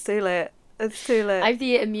sorry, it's too late. It's too late. I have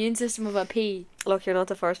the immune system of a pea. Look, you're not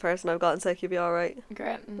the first person I've gotten sick. You'll be alright.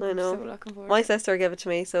 Great. I know. So looking forward My sister gave it to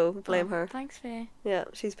me, so blame her. Thanks, Faye. Yeah,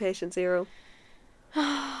 she's patient zero.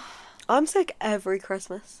 I'm sick every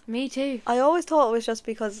Christmas. Me too. I always thought it was just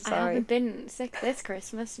because... I Sorry. haven't been sick this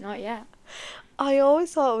Christmas, not yet. I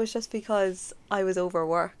always thought it was just because I was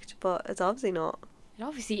overworked, but it's obviously not. It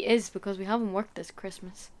obviously is because we haven't worked this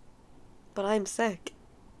Christmas. But I'm sick.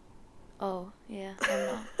 Oh, yeah, I'm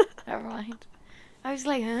not. Never mind. I was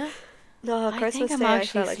like, huh? No, I Christmas think I'm Day I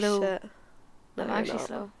actually felt slow. like shit. No, I'm you're actually not.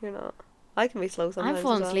 slow. You're not. I can be slow sometimes. I'm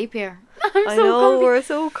falling as well. asleep here. I'm I so know, comfy. we're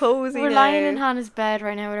so cozy We're now. lying in Hannah's bed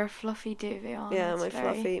right now with our fluffy duvet on. Yeah,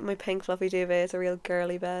 It's my pink fluffy duvet is a real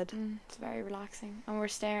girly bed. It's very relaxing. And we're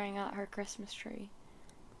staring at her Christmas tree.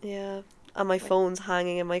 Yeah. And my phone's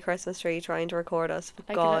hanging in my Christmas tree trying to record us. But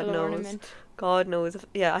Like God a little knows. ornament. God knows.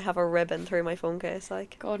 I have a ribbon through my phone case.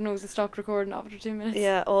 Like. God knows it stopped recording after 2 minutes.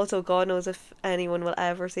 Yeah, also God knows if anyone will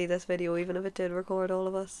ever see this video, even if it did record all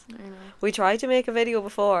of us. I know. We tried to make a video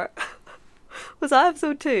before. Was that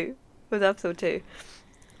episode 2? It was episode 2.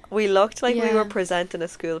 We looked like we Yeah. were presenting a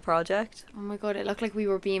school project. Oh my god, it looked like we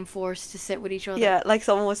were being forced to sit with each other. Yeah, like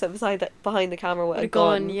someone was sitting behind the camera with With a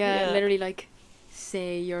gun. yeah, literally like,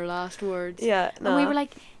 say your last words. Yeah, no. And we were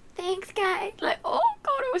like, thanks guys. Like, oh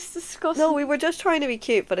god, it was disgusting. No, we were just trying to be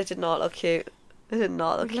cute, but it did not look cute. It did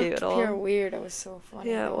not look We cute looked at all. pure weird. It was so funny.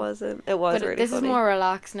 Yeah, though. it wasn't. It was But really this funny. is more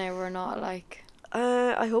relaxed now. We're not like...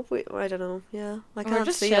 I hope I don't know, yeah. I We're can't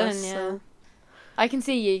just see chilling, us, yeah. so. I can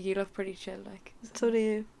see you. You look pretty chill, like. So do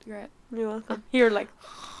you. Great. You're welcome. You're like...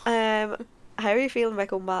 How are you feeling about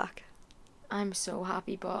going back? I'm so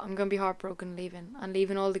happy, but I'm going to be heartbroken leaving. And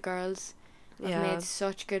leaving all the girls. I've Yeah. made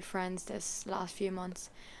such good friends this last few months.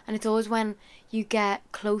 And it's always when you get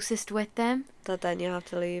closest with them. That then you have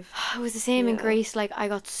to leave. It was the same in Yeah. Greece. Like, I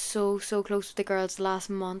got so close with the girls last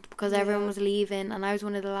month because everyone Yeah. was leaving and I was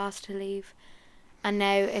one of the last to leave. And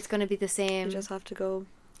now it's going to be the same. You just have to go.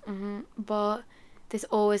 But this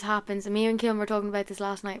always happens. And me and Kim were talking about this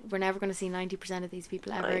last night. We're never going to see 90% of these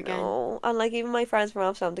people ever I again. know. And like even my friends from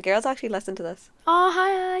Amsterdam, the girls actually listen to this. Oh,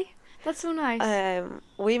 hi. That's so nice.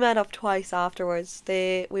 We met up twice afterwards.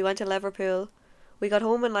 We went to Liverpool. We got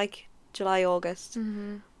home in like July, August.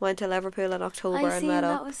 Went to Liverpool in October I and seen met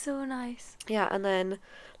that up. was so nice. Yeah, and then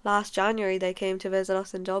last January they came to visit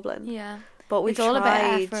us in Dublin. Yeah. But It's all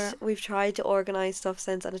about effort. we've tried to organise stuff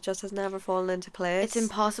since, and it just has never fallen into place. It's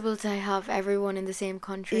impossible to have everyone in the same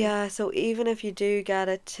country. Yeah, so even if you do get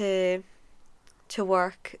it to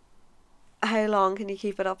work, how long can you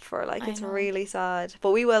keep it up for? Like, I it's know. really sad.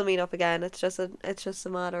 But we will meet up again. It's just a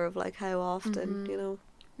matter of like how often, you know.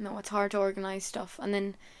 No, it's hard to organise stuff. And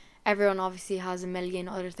then everyone obviously has a million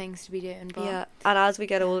other things to be doing. But Yeah, and as we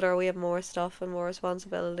get older, we have more stuff and more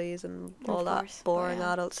responsibilities and all Of that course, boring but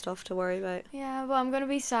yeah. adult stuff to worry about. Yeah, well, I'm going to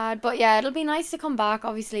be sad. But yeah, it'll be nice to come back,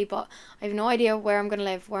 obviously. But I have no idea where I'm going to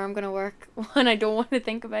live, where I'm going to work. And I don't want to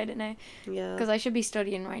think about it now. Yeah. Because I should be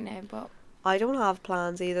studying right now. But I don't have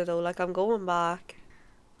plans either, though. Like, I'm going back.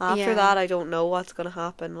 After Yeah. that, I don't know what's going to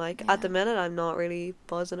happen. Like, Yeah. at the minute, I'm not really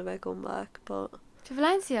buzzing about going back. But to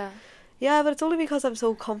Valencia. yeah, but it's only because I'm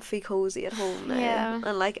so comfy cozy at home now. Yeah.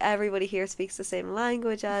 And, like, everybody here speaks the same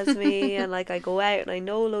language as me. And, like, I go out and I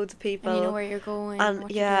know loads of people. And you know where you're going. And,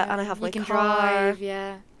 what yeah, you're and I doing. have you my can car. drive,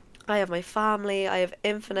 yeah. I have my family. I have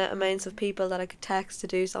infinite amounts of people that I could text to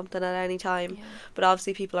do something at any time. Yeah. But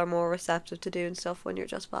obviously people are more receptive to doing stuff when you're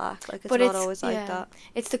just back. Like, it's But not always like yeah. that.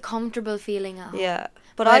 It's the comfortable feeling at home. Yeah.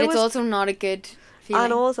 But But I it's was... also not a good feeling.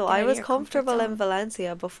 And also, Get I out of was your comfort comfortable in zone.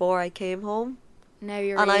 Valencia before I came home. Now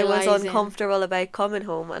you're And I was realising- uncomfortable about coming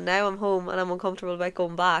home. And now I'm home and I'm uncomfortable about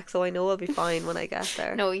going back. So I know I'll be fine when I get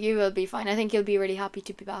there. No, you will be fine. I think you'll be really happy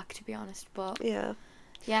to be back, to be honest. But Yeah.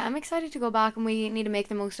 yeah, I'm excited to go back, and we need to make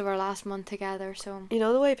the most of our last month together. So You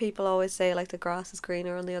know the way people always say, like, the grass is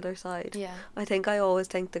greener on the other side? yeah, I always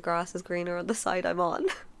think the grass is greener on the side I'm on.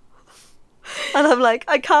 And I'm like,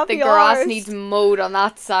 I can't the be grass arsed. needs mowed on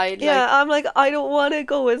that side. Yeah, like, I'm like, I don't want to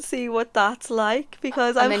go and see what that's like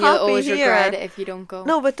because I'm and then happy you'll always here. regret it if you don't go.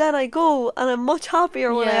 No, but then I go and I'm much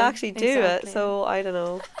happier when I Yeah, actually do exactly. it. So I don't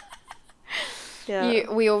know. Yeah,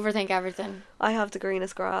 We overthink everything. I have the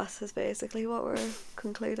greenest grass is basically what we're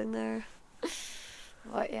concluding there.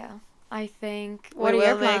 But yeah, I think. What we are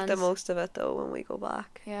your will make plans? the most of it though when we go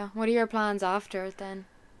back. Yeah, what are your plans after it then?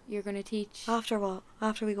 You're gonna teach After what?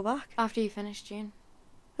 After we go back? after you finish June.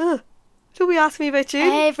 Don't be asking me about you.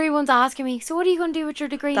 Everyone's asking me. So what are you gonna do with your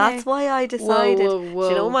degree That's now? why I decided. Whoa. Do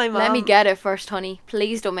you know my mom? Let me get it first, honey.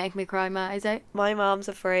 Please don't make me cry my eyes out. My mom's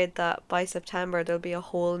afraid that by September there'll be a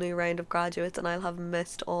whole new round of graduates and I'll have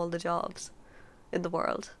missed all the jobs in the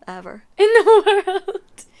world ever. In the world.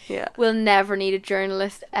 Yeah. We'll never need a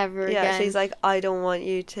journalist ever Yeah, again. she's like, I don't want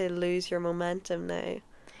you to lose your momentum now.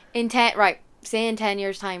 Say in 10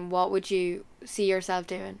 years' time, what would you see yourself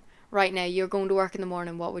doing? right now, you're going to work in the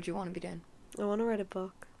morning, what would you want to be doing? I want to write a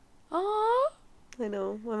book. Oh, I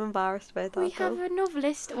know. I'm embarrassed about that. we have a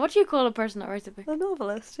novelist. What do you call a person that writes a book? A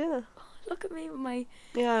novelist, yeah. Look at me with my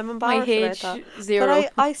I'm embarrassed about that. H0.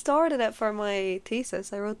 But I started it for my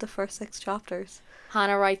thesis. I wrote the first 6 chapters.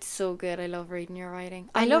 Hannah writes so good. I love reading your writing.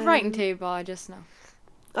 I love writing too, but I just know.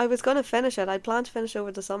 I was going to finish it. I'd planned to finish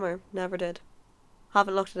over the summer. Never did.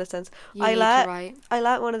 Haven't looked at it since. You need to write. I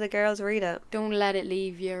let one of the girls read it. Don't let it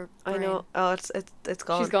leave your brain. I know. Oh, it's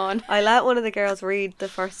gone. She's gone. I let one of the girls read the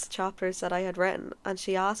first chapters that I had written, and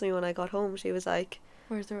she asked me when I got home. She was like,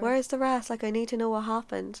 "Where's the rest? Like, I need to know what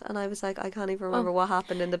happened." And I was like, "I can't even remember what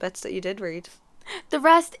happened in the bits that you did read." The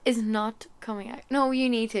rest is not coming out. No, you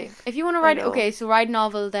need to. If you want to write, okay, so write a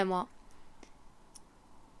novel. Then what?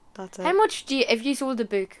 That's it. How much if you sold the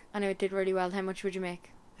book and it did really well, how much would you make?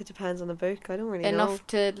 It depends on the book. I don't really know. Enough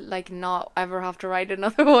to, like, not ever have to write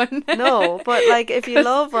another one. No, but, like, if you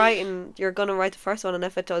love writing, you're going to write the first one, and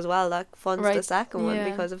if it does well, that funds the second one,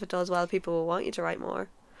 because if it does well, people will want you to write more.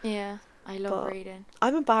 Yeah, I love reading.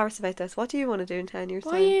 I'm embarrassed about this. What do you want to do in 10 years'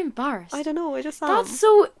 time? Why are you embarrassed? I don't know, I just am. That's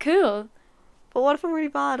so cool. But what if I'm really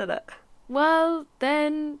bad at it? Well,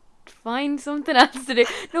 then find something else to do.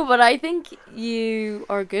 No, but I think you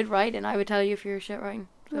are good writing. I would tell you if you're shit writing.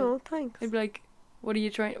 So no, thanks. I'd be like, what are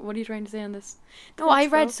you trying to say on this? No, I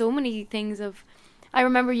read so many things of... I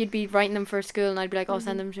remember you'd be writing them for school and I'd be like,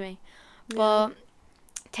 send them to me. But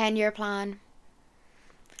 10-year plan.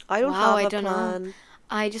 I don't have a plan. Know.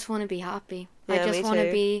 I just want to be happy. Yeah, I just want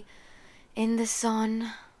to be in the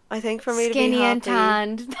sun. I think for me to be skinny happy... and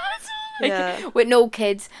tanned. With no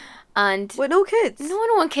kids. And with no kids? No, I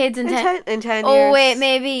don't want kids in 10 years. Oh, wait,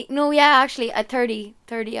 maybe. No, yeah, actually, at 30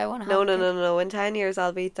 I want to have No. In 10 years,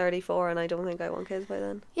 I'll be 34, and I don't think I want kids by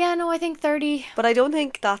then. Yeah, no, I think 30. But I don't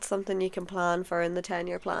think that's something you can plan for in the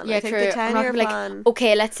 10-year plan. Yeah, I think true. the 10-year plan... Like,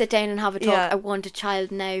 okay, let's sit down and have a talk. Yeah. I want a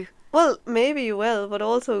child now. Well, maybe you will, but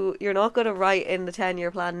also you're not going to write in the 10-year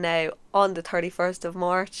plan now on the 31st of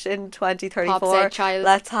March in 2034. Child.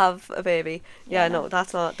 Let's have a baby. Yeah, no,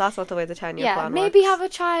 that's not the way the 10-year plan works. Yeah, maybe have a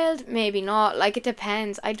child, maybe not. Like, it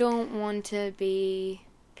depends. I don't want to be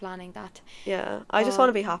planning that. Yeah, I just want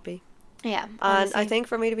to be happy. Yeah, honestly. And I think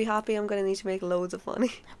for me to be happy, I'm going to need to make loads of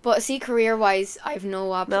money. But see, career-wise, I've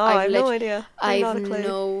no idea. I have no idea. I've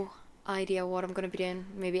no idea what I'm going to be doing.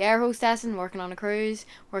 Maybe air hostessing, working on a cruise,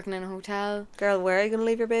 working in a hotel. Girl, where are you going to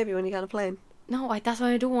leave your baby when you get on a plane? No, that's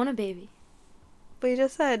why I don't want a baby. But you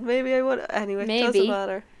just said maybe I would. Anyway, it doesn't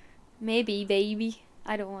matter. Maybe baby.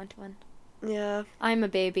 I don't want one. Yeah. I'm a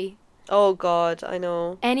baby. Oh God, I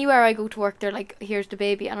know. Anywhere I go to work, they're like, "Here's the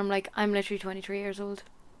baby," and I'm like, "I'm literally 23 years old."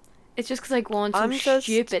 It's just because I go on so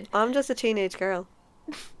stupid. I'm just a teenage girl.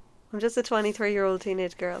 I'm just a 23-year-old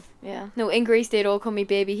teenage girl. Yeah. No, in Greece they'd all call me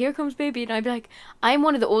baby. Here comes baby. And I'd be like, I'm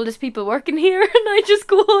one of the oldest people working here. And I just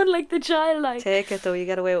go on like the child. Like. Take it though. You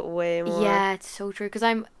get away with way more. Yeah, it's so true.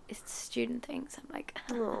 Because it's student things. I'm like.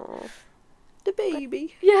 Oh. The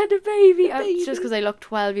baby. Yeah, the baby. It's just because I look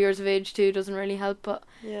 12 years of age too. Doesn't really help. But.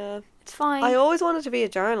 Yeah. It's fine. I always wanted to be a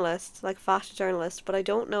journalist. Like fashion journalist. But I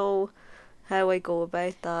don't know how I go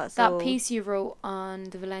about that. That piece you wrote on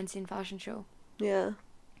the Valencian fashion show. Yeah.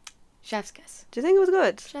 Chef's kiss. Do you think it was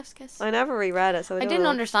good? Chef's kiss. I never reread it, so I didn't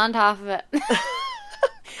understand half of it.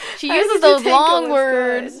 She How uses those long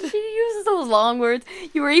words. She uses those long words.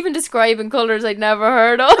 You were even describing colours I'd never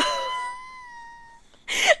heard of.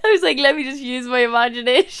 I was like, let me just use my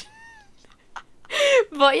imagination.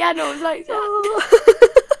 But yeah, no, it was like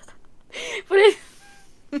that. But it...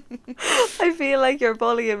 I feel like you're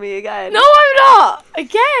bullying me again. No, I'm not.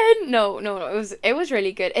 Again. No. It was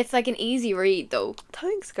really good. It's like an easy read though.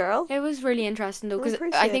 Thanks, girl. It was really interesting though, because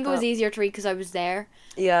I think it was easier to read because I was there.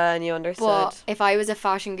 Yeah, and you understood. But if I was a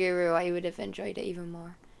fashion guru, I would have enjoyed it even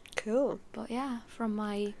more. Cool. But yeah, from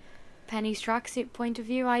my Penny's tracksuit point of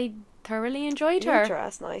view, I thoroughly enjoyed her. Your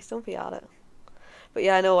dress nice. Don't be at it. But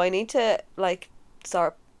yeah, no, I need to like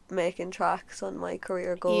start making tracks on my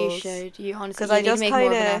career goals. You should. You honestly need to make more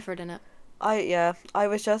of an effort in it. I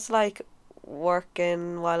was just like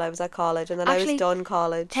working while I was at college, and then I was done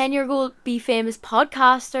college. 10-year goal: be famous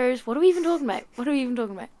podcasters. What are we even talking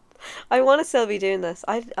about? I want to still be doing this.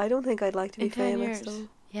 I don't think I'd like to be famous though.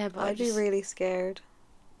 Yeah, but I'd be really scared.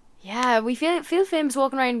 Yeah, we feel famous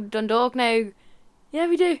walking around Dundalk now. Yeah,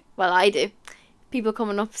 we do. Well, I do. People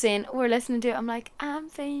coming up saying, we're listening to it. I'm like, I'm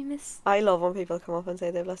famous. I love when people come up and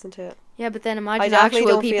say they've listened to it. Yeah, but then imagine I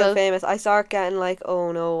definitely don't feel famous. I start getting like,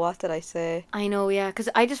 oh no, what did I say? I know, yeah, because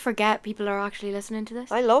I just forget people are actually listening to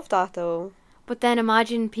this. I love that though. But then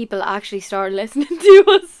imagine people actually start listening to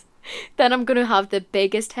us. Then I'm going to have the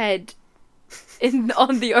biggest head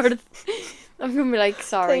on the earth. I'm gonna be like,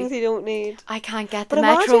 sorry, Things you don't need. I can't get the But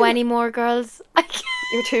metro imagine- anymore, girls. I can't,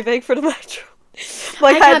 You're too big for the metro. My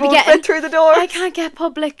I head can't be won't getting- fit through the door. I can't get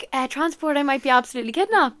public transport. I might be absolutely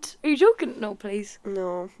kidnapped. Are you joking? No, please.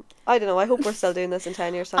 No. I don't know. I hope we're still doing this in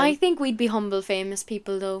 10 years' time. I think we'd be humble, famous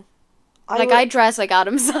people, though. I I dress like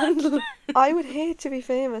Adam Sandler. I would hate to be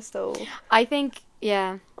famous, though. I think,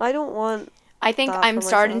 yeah. I don't want... I think that I'm for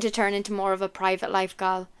starting myself. to turn into more of a private life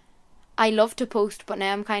gal. I love to post, but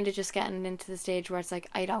now I'm kind of just getting into the stage where it's like,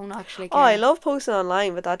 I don't actually care. Oh, I love posting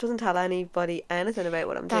online, but that doesn't tell anybody anything about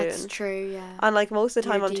what I'm That's doing. true, yeah. And like most of the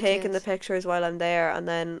Your time I'm taking the details. pictures while I'm there, and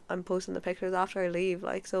then I'm posting the pictures after I leave,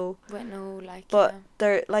 like, so. But no, like, But yeah.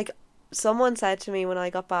 they're like, someone said to me when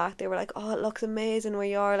I got back, they were like, oh, it looks amazing where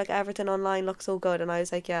you are, like everything online looks so good. And I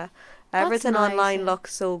was like, yeah, everything nice, online yeah.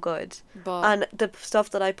 looks so good. But, And the stuff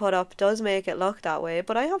that I put up does make it look that way,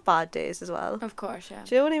 but I have bad days as well. of course, yeah.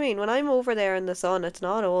 Do you know what I mean? When I'm over there in the sun, it's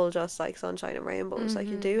not all just like sunshine and rainbows. Like,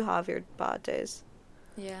 you Mhm. do have your bad days.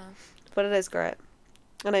 Yeah. But it is great.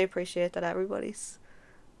 And I appreciate that everybody's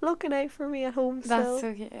looking out for me at home still. That's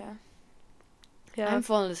okay, yeah. Yeah. I'm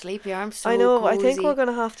falling asleep here. I'm so I know, cozy. I think we're going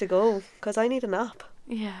to have to go, because I need a nap.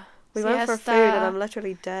 Yeah. We went for Siesta. food and I'm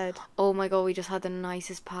literally dead. Oh my god, we just had the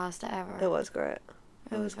nicest pasta ever. It was great.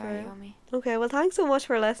 It was very great. yummy. Okay, well, thanks so much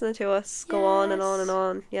for listening to us go on and on and Yes.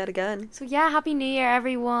 on yet again. So yeah, happy New Year,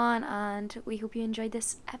 everyone, and we hope you enjoyed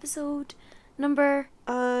this episode number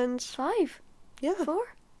And 5, yeah, 4,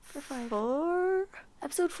 or 5. 4.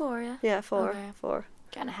 Episode 4, yeah. Yeah, 4. Okay. 4.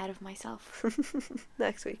 Getting ahead of myself.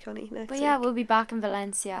 Next week, honey. Next But week. yeah, we'll be back in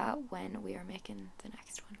Valencia when we are making the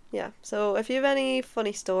next one. Yeah, so if you have any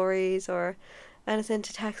funny stories or anything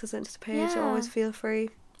to text us into the page, Yeah. always feel free.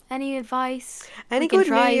 Any advice? Any We can good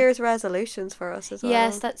try. New Year's resolutions for us as well?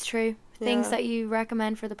 Yes, that's true. Things Yeah. that you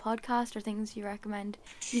recommend for the podcast, or things you recommend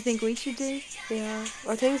you think we should do. Yeah,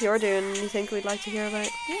 or things you're doing and you think we'd like to hear about.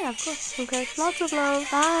 Yeah, of course. Okay, lots of love.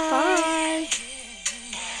 Bye.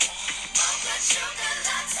 Bye.